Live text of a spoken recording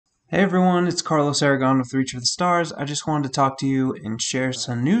Hey everyone, it's Carlos Aragon with Reach of the Stars. I just wanted to talk to you and share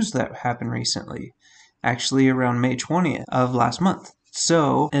some news that happened recently, actually around May 20th of last month.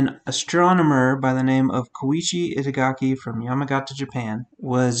 So, an astronomer by the name of Koichi Itagaki from Yamagata, Japan,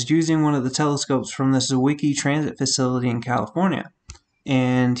 was using one of the telescopes from the Zwicky Transit Facility in California,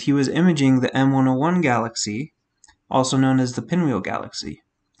 and he was imaging the M101 galaxy, also known as the Pinwheel galaxy.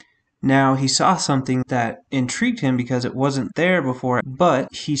 Now, he saw something that intrigued him because it wasn't there before,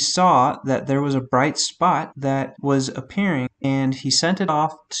 but he saw that there was a bright spot that was appearing, and he sent it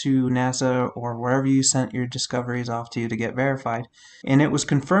off to NASA or wherever you sent your discoveries off to get verified, and it was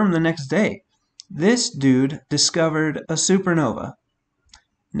confirmed the next day. This dude discovered a supernova.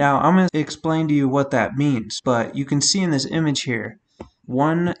 Now, I'm going to explain to you what that means, but you can see in this image here,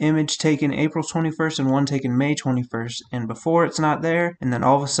 one image taken April 21st and one taken May 21st, and before it's not there, and then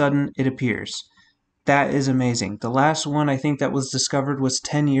all of a sudden it appears. That is amazing. The last one I think that was discovered was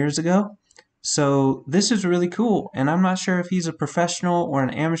 10 years ago. So this is really cool, and I'm not sure if he's a professional or an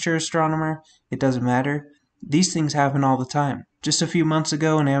amateur astronomer. It doesn't matter. These things happen all the time. Just a few months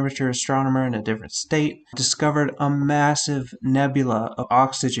ago, an amateur astronomer in a different state discovered a massive nebula of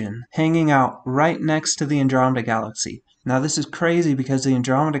oxygen hanging out right next to the Andromeda Galaxy. Now, this is crazy because the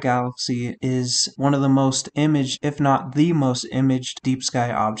Andromeda Galaxy is one of the most imaged, if not the most imaged, deep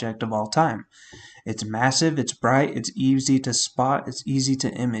sky object of all time. It's massive, it's bright, it's easy to spot, it's easy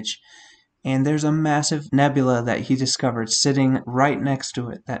to image. And there's a massive nebula that he discovered sitting right next to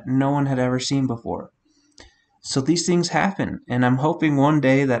it that no one had ever seen before. So these things happen, and I'm hoping one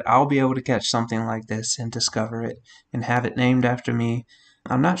day that I'll be able to catch something like this and discover it and have it named after me.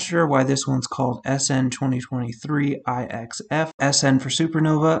 I'm not sure why this one's called SN 2023 IXF. SN for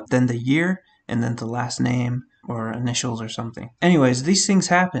supernova, then the year, and then the last name or initials or something. Anyways, these things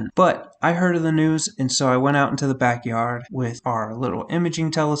happen. But I heard of the news, and so I went out into the backyard with our little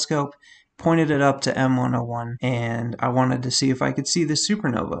imaging telescope, pointed it up to M101, and I wanted to see if I could see this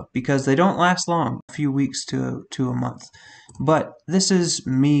supernova because they don't last long, a few weeks to a month. But this is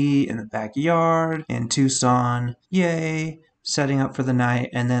me in the backyard in Tucson, yay, setting up for the night,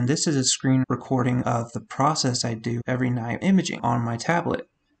 and then this is a screen recording of the process I do every night imaging on my tablet.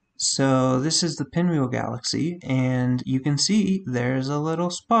 So this is the Pinwheel galaxy, and you can see there's a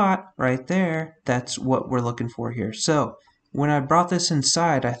little spot right there. That's what we're looking for here. So when I brought this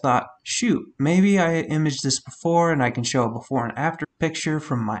inside, I thought, shoot, maybe I imaged this before and I can show a before and after picture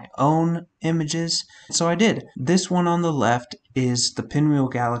from my own images. So I did. This one on the left is the Pinwheel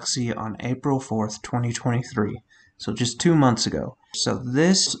galaxy on April 4th, 2023. So just 2 months ago. So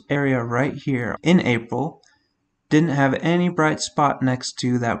this area right here in April didn't have any bright spot next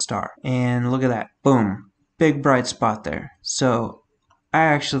to that star. And look at that. Boom. Big bright spot there. So I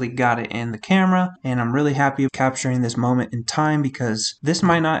actually got it in the camera, and I'm really happy of capturing this moment in time because this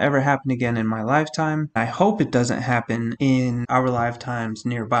might not ever happen again in my lifetime. I hope it doesn't happen in our lifetimes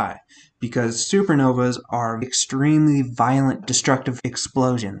nearby because supernovas are extremely violent, destructive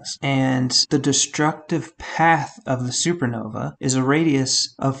explosions. And the destructive path of the supernova is a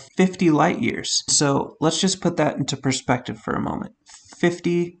radius of 50 light years. So let's just put that into perspective for a moment.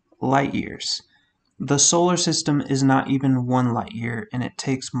 50 light years. The solar system is not even 1 light year, and it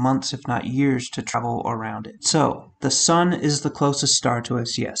takes months, if not years, to travel around it. So, the sun is the closest star to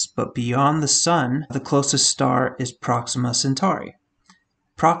us, yes, but beyond the sun, the closest star is Proxima Centauri.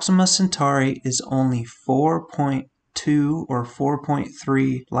 Proxima Centauri is only 4.2 or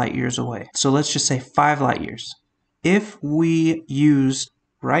 4.3 light years away. So let's just say 5 light years. If we used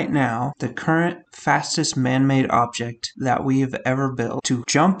right now, the current fastest man-made object that we have ever built to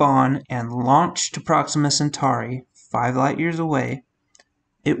jump on and launch to Proxima Centauri, 5 light years away,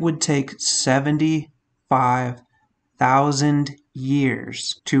 it would take 75,000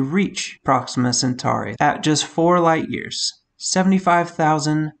 years to reach Proxima Centauri at just 4 light years.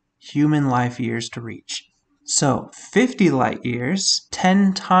 75,000 human life years to reach. So 50 light years,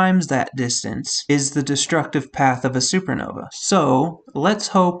 10 times that distance, is the destructive path of a supernova. So let's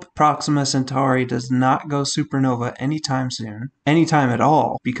hope Proxima Centauri does not go supernova anytime soon, anytime at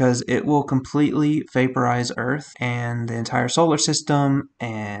all, because it will completely vaporize Earth and the entire solar system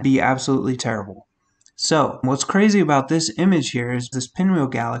and be absolutely terrible. So what's crazy about this image here is this Pinwheel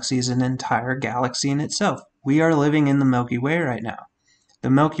galaxy is an entire galaxy in itself. We are living in the Milky Way right now. The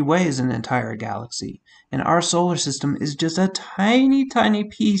Milky Way is an entire galaxy, and our solar system is just a tiny, tiny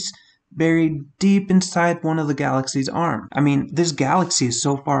piece buried deep inside one of the galaxy's arms. I mean, this galaxy is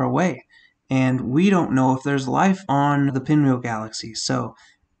so far away, and we don't know if there's life on the Pinwheel galaxy. So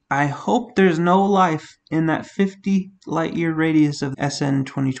I hope there's no life in that 50 light year radius of SN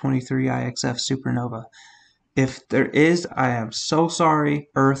 2023 IXF supernova. If there is, I am so sorry.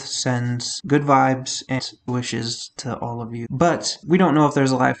 Earth sends good vibes and wishes to all of you. But we don't know if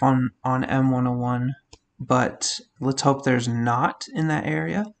there's life on M101, but let's hope there's not in that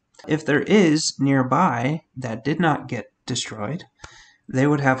area. If there is nearby that did not get destroyed, they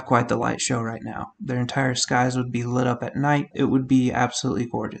would have quite the light show right now. Their entire skies would be lit up at night. It would be absolutely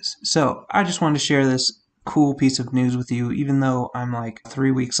gorgeous. So I just wanted to share this cool piece of news with you, even though I'm like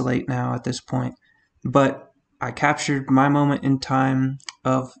 3 weeks late now at this point. But I captured my moment in time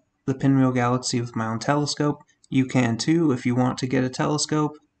of the Pinwheel Galaxy with my own telescope. You can too. If you want to get a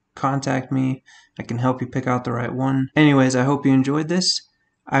telescope, contact me. I can help you pick out the right one. Anyways, I hope you enjoyed this.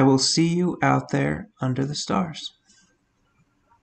 I will see you out there under the stars.